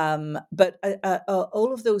 But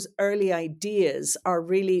all of those early ideas are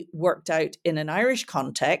really worked out in an Irish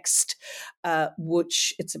context,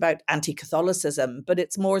 which it's about anti-Catholicism, but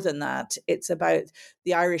it's more than that. It's about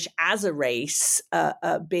the Irish as a race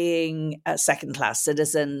being second-class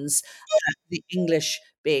citizens, the English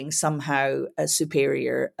being somehow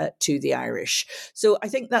superior to the Irish. So I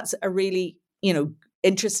think that's a really,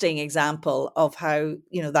 interesting example of how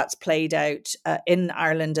that's played out in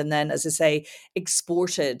Ireland, and then, as I say,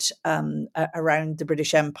 exported around the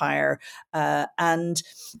British Empire,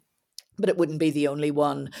 but it wouldn't be the only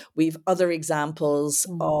one. We've other examples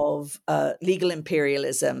of legal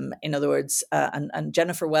imperialism. In other words, and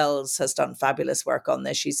Jennifer Wells has done fabulous work on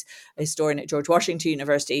this. She's a historian at George Washington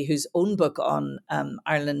University whose own book on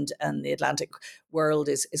Ireland and the Atlantic world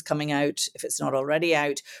is coming out, if it's not already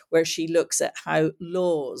out, where she looks at how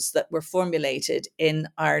laws that were formulated in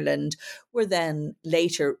Ireland were then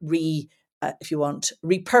later if you want,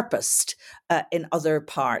 repurposed in other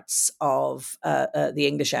parts of the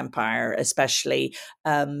English Empire, especially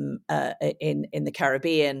in the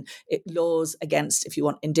Caribbean. Laws against, if you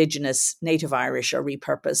want, indigenous native Irish are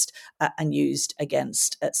repurposed and used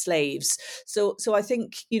against slaves. So I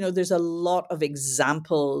think, there's a lot of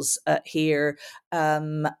examples here,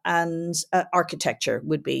 and architecture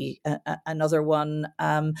would be another one.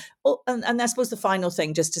 And I suppose the final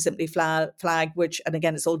thing, just to simply flag, which, and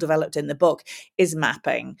again, it's all developed in the book, is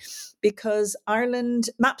mapping. Because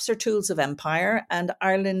maps are tools of empire, and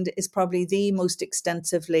Ireland is probably the most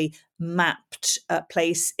extensively mapped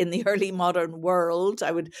place in the early modern world.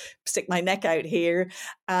 I would stick my neck out here.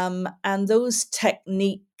 And those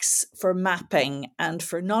techniques for mapping and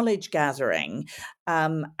for knowledge gathering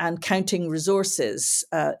and counting resources,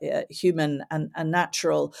 human and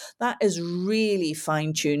natural, that is really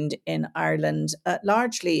fine-tuned in Ireland,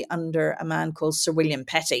 largely under a man called Sir William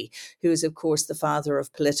Petty, who is, of course, the father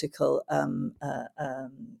of political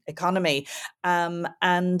economy.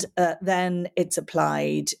 And then it's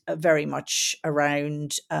applied very much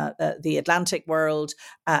around the Atlantic world,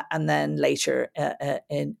 and then later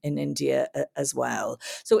in India as well.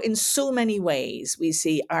 So in so many ways, we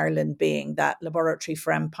see Ireland being that laboratory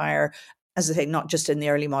for empire, as I say, not just in the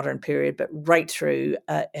early modern period, but right through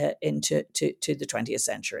into the 20th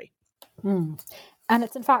century. Mm. And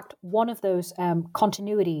it's in fact one of those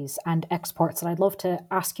continuities and exports that I'd love to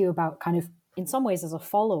ask you about, kind of in some ways as a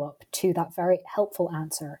follow-up to that very helpful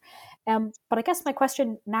answer. But I guess my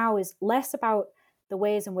question now is less about the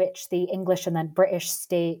ways in which the English and then British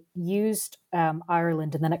state used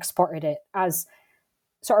Ireland and then exported it as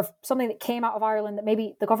sort of something that came out of Ireland that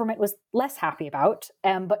maybe the government was less happy about,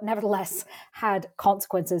 but nevertheless had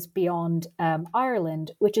consequences beyond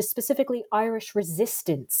Ireland, which is specifically Irish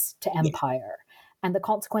resistance to empire and the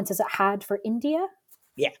consequences it had for India.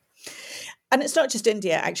 Yeah. And it's not just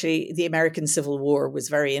India, actually. The American Civil War was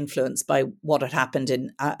very influenced by what had happened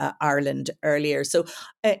in Ireland earlier. So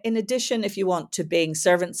in addition, if you want, to being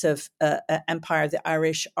servants of empire, the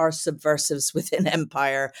Irish are subversives within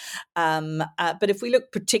empire. But if we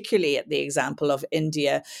look particularly at the example of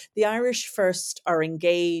India, the Irish first are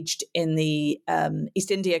engaged in the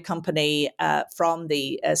East India Company from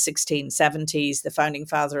the 1670s. The founding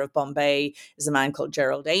father of Bombay is a man called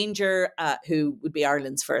Gerald Ainger, who would be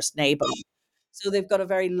Ireland's first nabob. So they've got a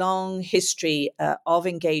very long history of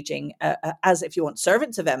engaging as, if you want,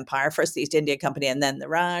 servants of empire, first the East India Company and then the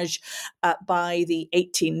Raj. By the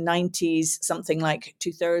 1890s, something like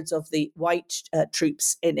 2/3 of the white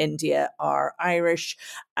troops in India are Irish.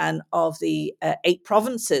 And of the 8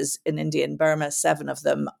 provinces in India and Burma, 7 of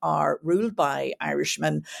them are ruled by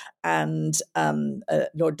Irishmen. And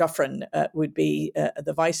Lord Dufferin would be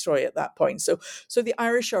the viceroy at that point. So the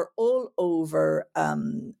Irish are all over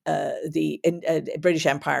the British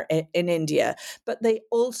Empire in India, but they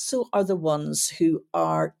also are the ones who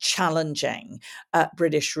are challenging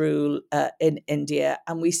British rule in India.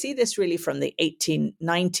 And we see this really from the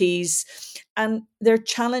 1890s. And they're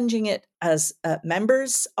challenging it as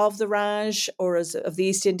members of the Raj or as of the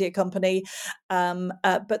East India Company,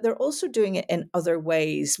 but they're also doing it in other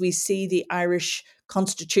ways. We see the Irish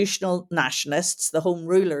constitutional nationalists, the Home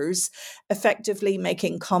Rulers, effectively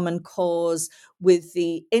making common cause with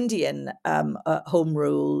the Indian Home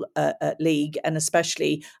Rule League, and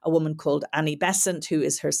especially a woman called Annie Besant, who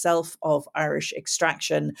is herself of Irish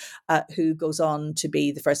extraction, who goes on to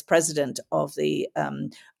be the first president of the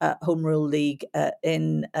Home Rule League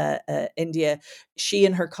in India. She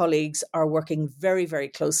and her colleagues are working very, very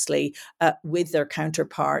closely with their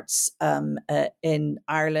counterparts in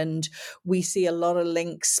Ireland. We see a lot of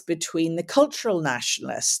links between the cultural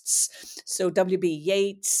nationalists. So W.B.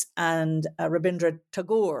 Yeats and Rabindranath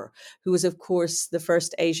Tagore, who was, of course, the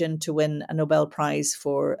first Asian to win a Nobel Prize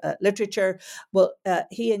for literature. Well,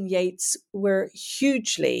 he and Yeats were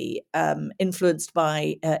hugely influenced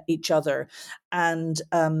by each other and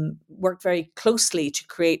worked very closely to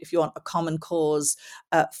create, if you want, a common cause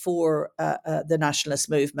for the nationalist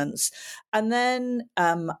movements. And then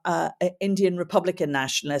Indian Republican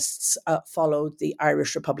nationalists followed the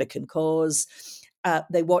Irish Republican cause.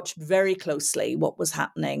 They watched very closely what was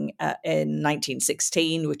happening in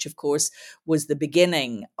 1916, which, of course, was the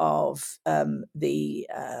beginning of the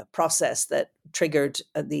process that triggered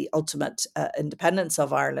the ultimate independence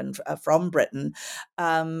of Ireland from Britain.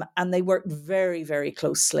 And they worked very, very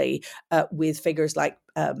closely with figures like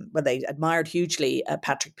they admired hugely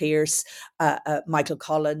Patrick Pearse, Michael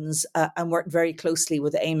Collins, and worked very closely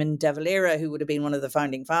with Eamon de Valera, who would have been one of the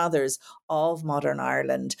founding fathers of modern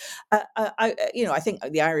Ireland. I think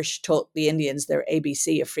the Irish taught the Indians their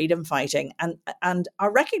ABC of freedom fighting, and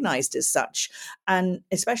are recognised as such. And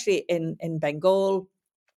especially in Bengal,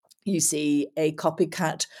 you see a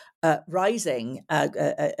copycat rising at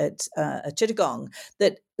Chittagong.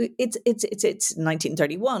 That it's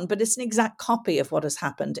 1931, but it's an exact copy of what has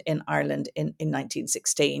happened in Ireland in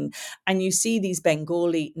 1916. And you see these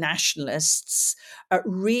Bengali nationalists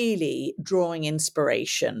really drawing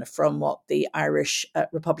inspiration from what the Irish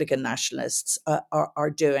Republican nationalists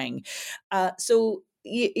are doing. So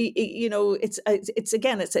it's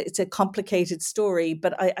a complicated story,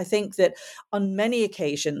 but I think that on many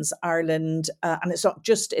occasions Ireland, and it's not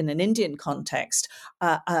just in an Indian context,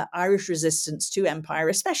 Irish resistance to empire,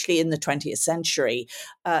 especially in the 20th century,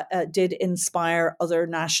 did inspire other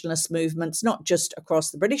nationalist movements, not just across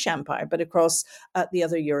the British Empire, but across the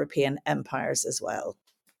other European empires as well.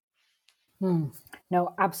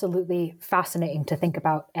 No, absolutely fascinating to think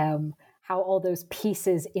about how all those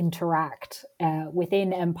pieces interact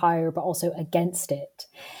within empire, but also against it.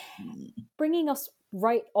 Bringing us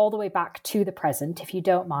right all the way back to the present, if you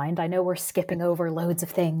don't mind. I know we're skipping over loads of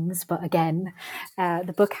things, but again,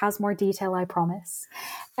 the book has more detail, I promise.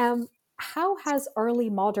 How has early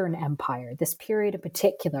modern empire, this period in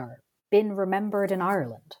particular, been remembered in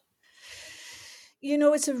Ireland?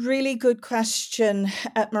 It's a really good question,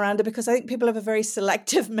 Miranda, because I think people have a very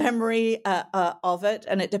selective memory of it,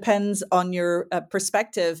 and it depends on your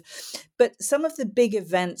perspective. But some of the big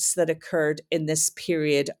events that occurred in this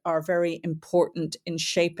period are very important in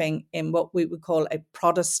shaping in what we would call a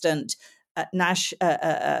Protestant a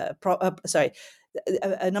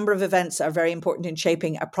number of events are very important in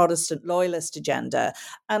shaping a Protestant loyalist agenda.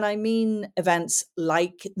 And I mean events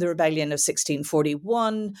like the rebellion of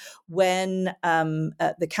 1641, when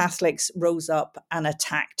the Catholics rose up and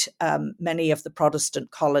attacked many of the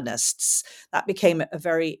Protestant colonists. That became a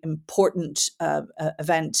very important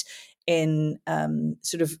event in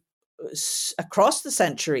sort of across the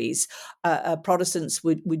centuries. Protestants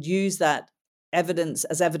would use that evidence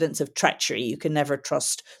of treachery. You can never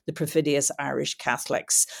trust the perfidious Irish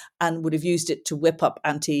Catholics, and would have used it to whip up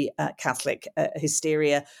anti-Catholic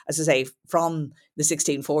hysteria, as I say, from the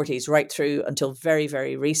 1640s right through until very,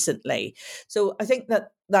 very recently. So I think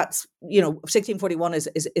that's 1641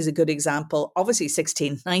 is a good example. Obviously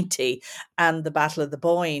 1690 and the Battle of the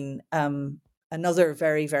Boyne, another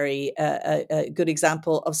very, very good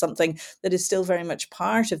example of something that is still very much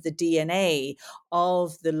part of the DNA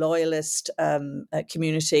of the loyalist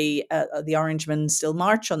community. The Orangemen still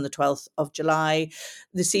march on the 12th of July.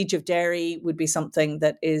 The Siege of Derry would be something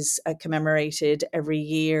that is commemorated every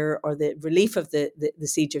year, or the relief of the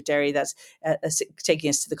Siege of Derry, that's taking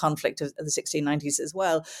us to the conflict of the 1690s as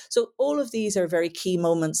well. So all of these are very key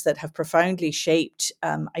moments that have profoundly shaped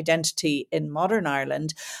identity in modern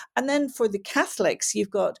Ireland. And then for the Catholics,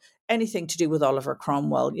 you've got anything to do with Oliver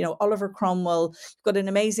Cromwell. Oliver Cromwell got an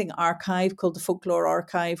amazing archive called the Folklore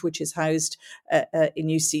Archive, which is housed in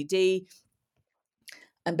UCD.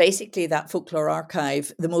 And basically that folklore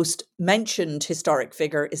archive, the most mentioned historic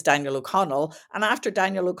figure is Daniel O'Connell. And after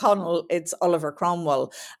Daniel O'Connell, it's Oliver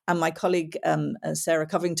Cromwell. And my colleague, Sarah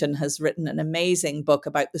Covington, has written an amazing book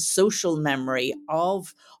about the social memory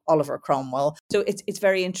of Oliver Cromwell. So it's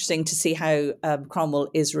very interesting to see how Cromwell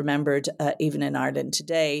is remembered even in Ireland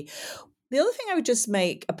today. The other thing I would just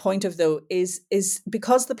make a point of, though, is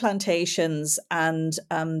because the plantations and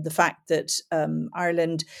the fact that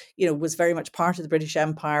Ireland, was very much part of the British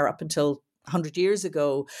Empire up until 100 years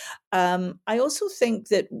ago. I also think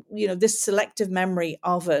that, this selective memory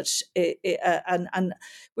of it, and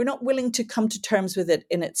we're not willing to come to terms with it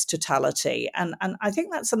in its totality. And I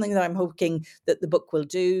think that's something that I'm hoping that the book will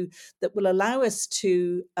do, that will allow us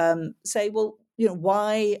to say, well,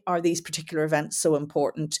 why are these particular events so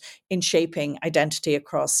important in shaping identity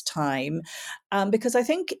across time? Because I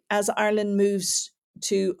think as Ireland moves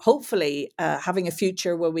to hopefully having a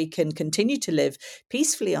future where we can continue to live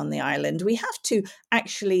peacefully on the island, we have to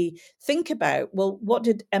actually think about, well, what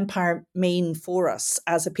did empire mean for us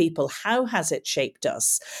as a people? How has it shaped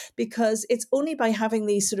us? Because it's only by having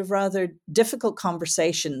these sort of rather difficult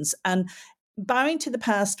conversations and bowing to the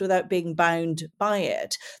past without being bound by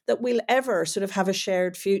it, that we'll ever sort of have a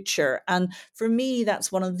shared future. And for me,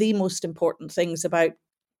 that's one of the most important things about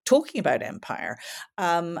talking about empire,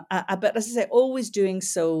 but as I say, always doing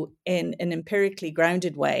so in an empirically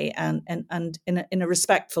grounded way and in a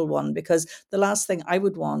respectful one, because the last thing I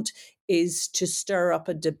would want is to stir up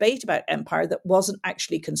a debate about empire that wasn't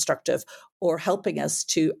actually constructive or helping us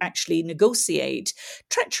to actually negotiate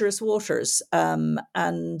treacherous waters.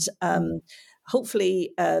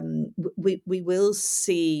 Hopefully, we will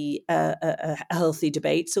see a healthy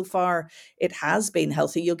debate. So far, it has been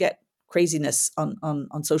healthy. You'll get craziness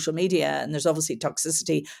on social media, and there's obviously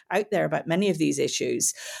toxicity out there about many of these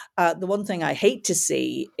issues. The one thing I hate to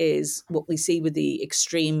see is what we see with the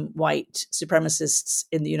extreme white supremacists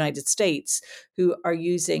in the United States, who are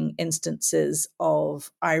using instances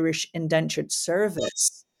of Irish indentured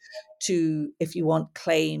service to, if you want,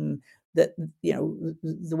 claim that, you know,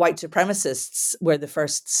 the white supremacists were the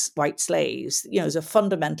first white slaves. You know, there's a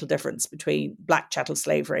fundamental difference between black chattel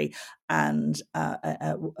slavery and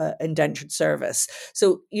indentured service.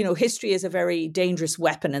 So, you know, history is a very dangerous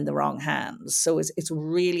weapon in the wrong hands. So it's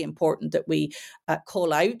really important that we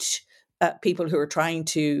call out people who are trying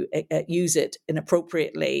to use it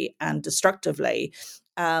inappropriately and destructively,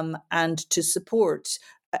 and to support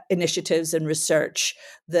initiatives and research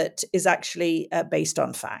that is actually based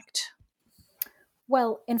on fact.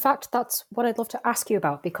 Well, in fact, that's what I'd love to ask you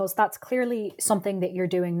about, because that's clearly something that you're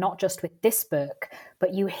doing not just with this book,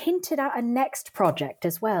 but you hinted at a next project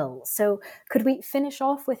as well. So could we finish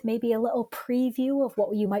off with maybe a little preview of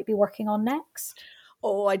what you might be working on next?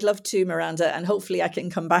 Oh, I'd love to, Miranda, and hopefully I can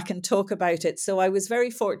come back and talk about it. So I was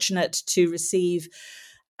very fortunate to receive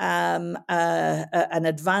an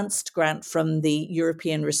advanced grant from the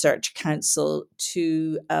European Research Council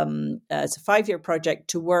to it's a 5-year project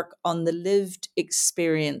to work on the lived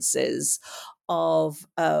experiences of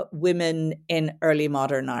women in early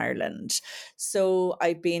modern Ireland. So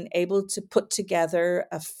I've been able to put together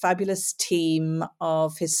a fabulous team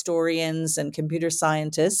of historians and computer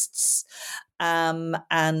scientists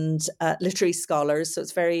and literary scholars. So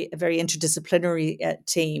it's a very interdisciplinary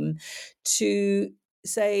team to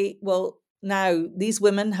say, well, now these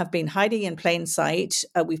women have been hiding in plain sight.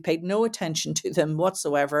 We've paid no attention to them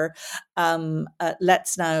whatsoever.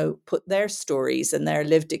 Let's now put their stories and their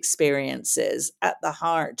lived experiences at the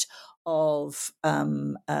heart of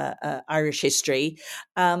Irish history.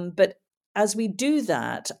 But as we do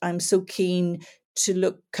that, I'm so keen to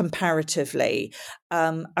look comparatively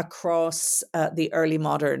across the early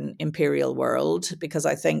modern imperial world, because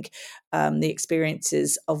I think the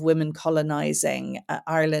experiences of women colonizing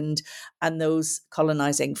Ireland and those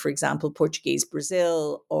colonizing, for example, Portuguese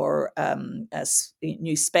Brazil or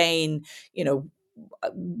New Spain, you know,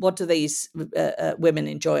 what do these women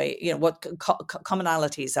enjoy? You know, what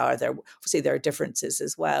commonalities are there? Obviously, there are differences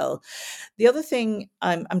as well. The other thing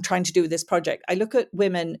I'm trying to do with this project, I look at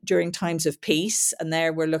women during times of peace, and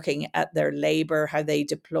there we're looking at their labor, how they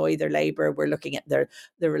deploy their labor. We're looking at their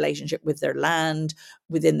relationship with their land,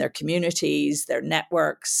 within their communities, their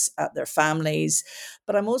networks, their families.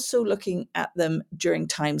 But I'm also looking at them during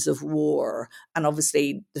times of war, and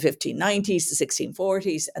obviously the 1590s, the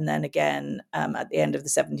 1640s, and then again at the end of the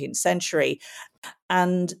 17th century.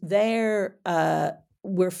 And there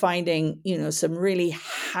we're finding, you know, some really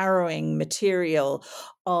harrowing material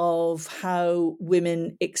of how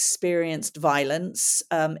women experienced violence,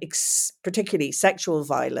 particularly sexual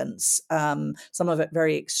violence, some of it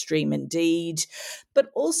very extreme indeed, but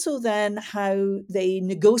also then how they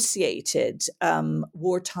negotiated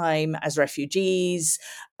wartime as refugees,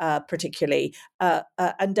 particularly,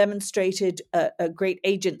 and demonstrated a great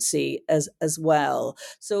agency as well.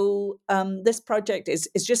 So this project is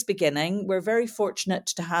just beginning. We're very fortunate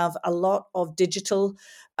to have a lot of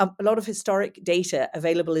historic data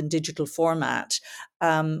available in digital format.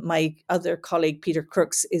 My other colleague, Peter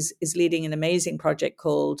Crooks, is leading an amazing project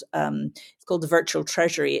called the Virtual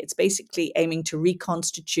Treasury. It's basically aiming to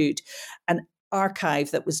reconstitute an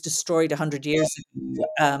archive that was destroyed 100 years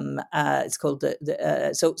ago. It's called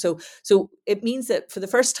so it means that for the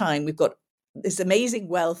first time we've got this amazing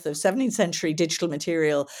wealth of 17th century digital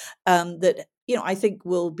material that, you know, I think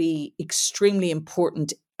will be extremely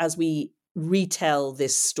important as we retell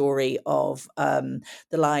this story of the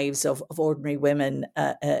lives of ordinary women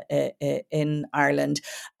in Ireland.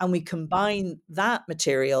 And we combine that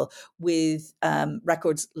material with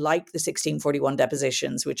records like the 1641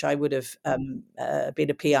 depositions, which I would have been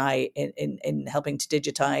a PI in helping to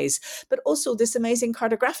digitize, but also this amazing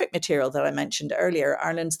cartographic material that I mentioned earlier.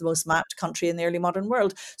 Ireland's the most mapped country in the early modern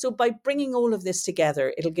world. So by bringing all of this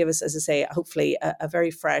together, it'll give us, as I say, hopefully a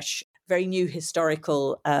very fresh, very new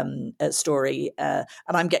historical story. And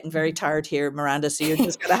I'm getting very tired here, Miranda, so you're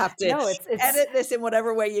just going to have to No, it's edit this in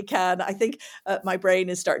whatever way you can. I think my brain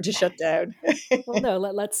is starting to shut down. Well, no,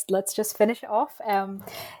 let's just finish it off.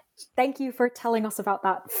 Thank you for telling us about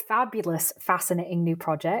that fabulous, fascinating new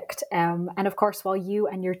project. And of course, while you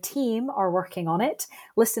and your team are working on it,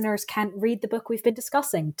 listeners can read the book we've been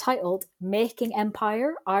discussing, titled Making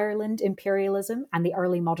Empire, Ireland, Imperialism and the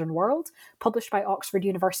Early Modern World, published by Oxford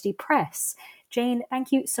University Press. Jane,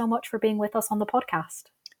 thank you so much for being with us on the podcast.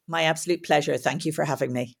 My absolute pleasure. Thank you for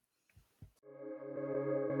having me.